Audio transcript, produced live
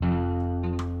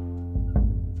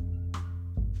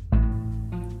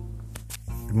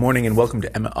Good morning and welcome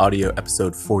to Emma Audio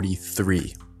episode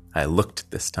 43. I looked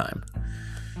this time.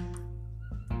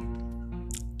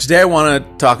 Today I want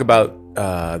to talk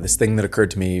about this thing that occurred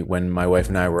to me when my wife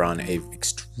and I were on a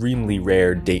extremely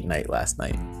rare date night last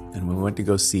night. And we went to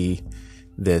go see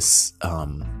this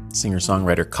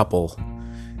singer-songwriter couple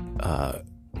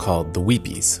called the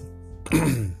Weepies.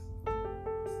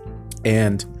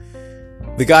 And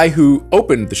the guy who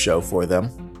opened the show for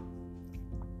them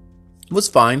was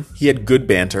fine. He had good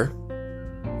banter.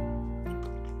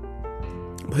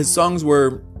 His songs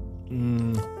were a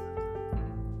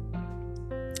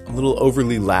little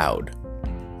overly loud.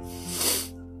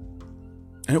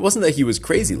 And it wasn't that he was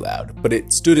crazy loud, but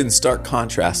it stood in stark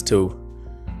contrast to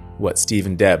what Steve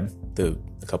and Deb, the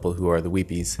couple who are the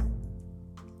Weepies,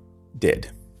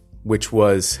 did. Which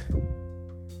was,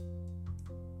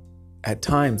 at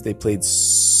times they played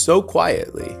so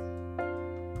quietly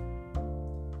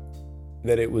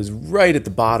that it was right at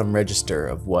the bottom register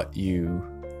of what you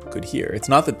could hear. It's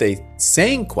not that they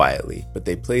sang quietly, but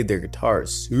they played their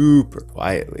guitars super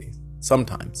quietly.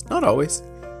 Sometimes, not always.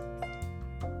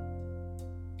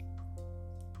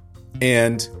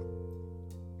 And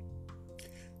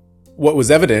what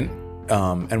was evident,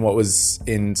 and what was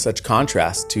in such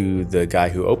contrast to the guy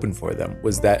who opened for them,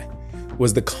 was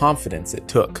the confidence it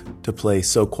took to play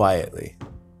so quietly.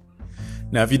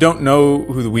 Now, if you don't know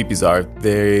who the Weepies are,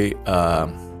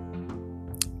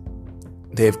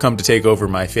 they have come to take over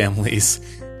my family's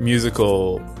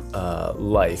musical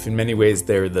life. In many ways,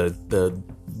 they're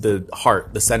the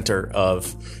heart, the center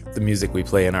of the music we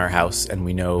play in our house, and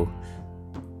we know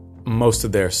most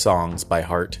of their songs by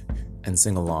heart and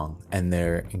sing along. And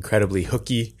they're incredibly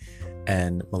hooky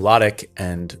and melodic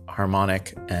and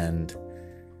harmonic, and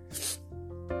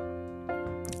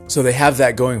so they have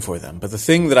that going for them. But the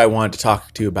thing that I wanted to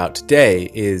talk to you about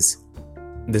today is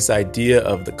this idea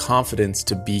of the confidence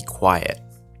to be quiet.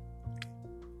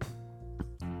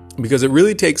 Because it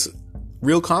really takes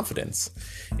real confidence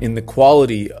in the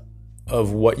quality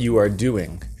of what you are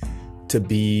doing to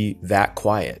be that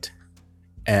quiet.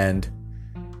 And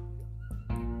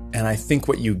I think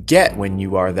what you get when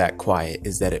you are that quiet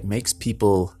is that it makes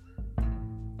people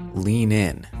lean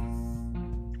in.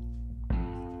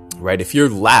 Right? If you're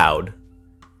loud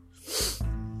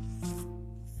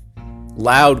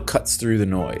cuts through the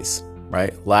noise,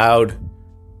 right? Loud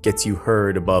gets you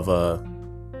heard above a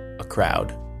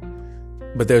crowd.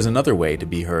 But there's another way to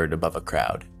be heard above a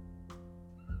crowd,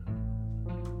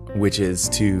 which is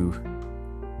to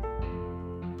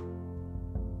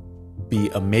be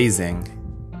amazing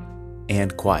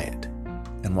and quiet.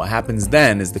 And what happens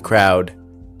then is the crowd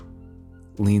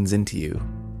leans into you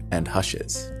and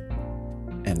hushes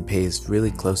and pays really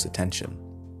close attention.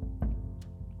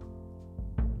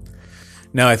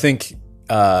 Now, I think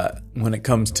when it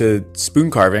comes to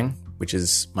spoon carving, which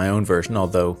is my own version,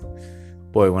 although,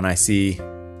 boy, when I see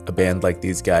a band like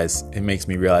these guys, it makes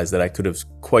me realize that I could have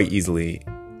quite easily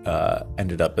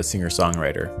ended up a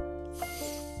singer-songwriter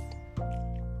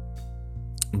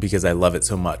because I love it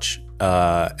so much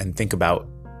and think about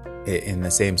it in the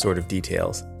same sort of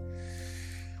details.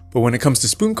 But when it comes to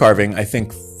spoon carving, I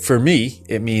think for me,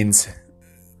 it means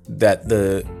that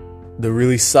the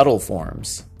really subtle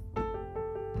forms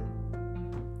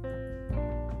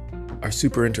are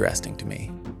super interesting to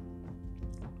me.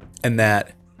 And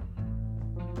that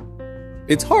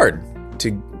it's hard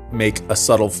to make a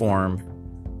subtle form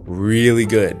really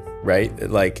good, right?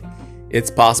 Like,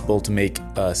 it's possible to make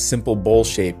a simple bowl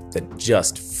shape that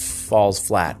just falls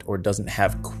flat or doesn't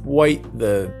have quite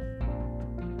the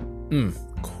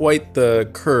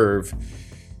curve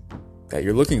that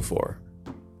you're looking for.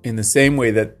 In the same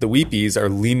way that the Weepies are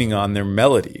leaning on their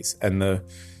melodies, and the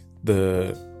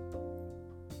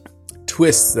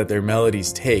twists that their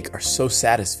melodies take are so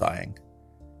satisfying.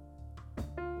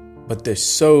 But the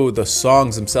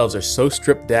songs themselves are so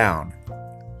stripped down,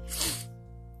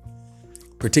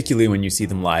 particularly when you see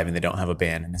them live and they don't have a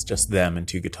band and it's just them and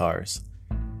two guitars,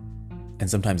 and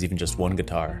sometimes even just one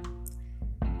guitar,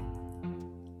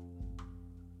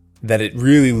 that it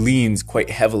really leans quite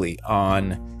heavily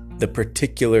on the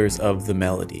particulars of the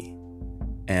melody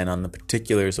and on the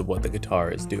particulars of what the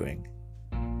guitar is doing.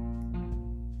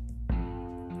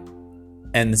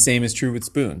 And the same is true with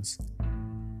spoons.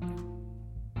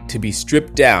 To be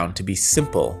stripped down, to be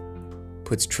simple,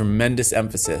 puts tremendous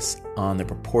emphasis on the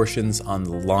proportions, on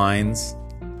the lines,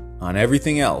 on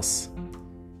everything else,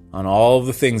 on all of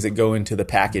the things that go into the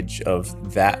package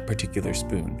of that particular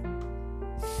spoon.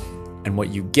 And what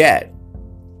you get,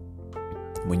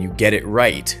 when you get it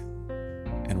right,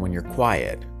 and when you're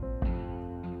quiet,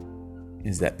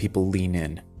 is that people lean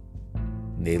in.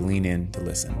 They lean in to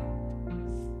listen.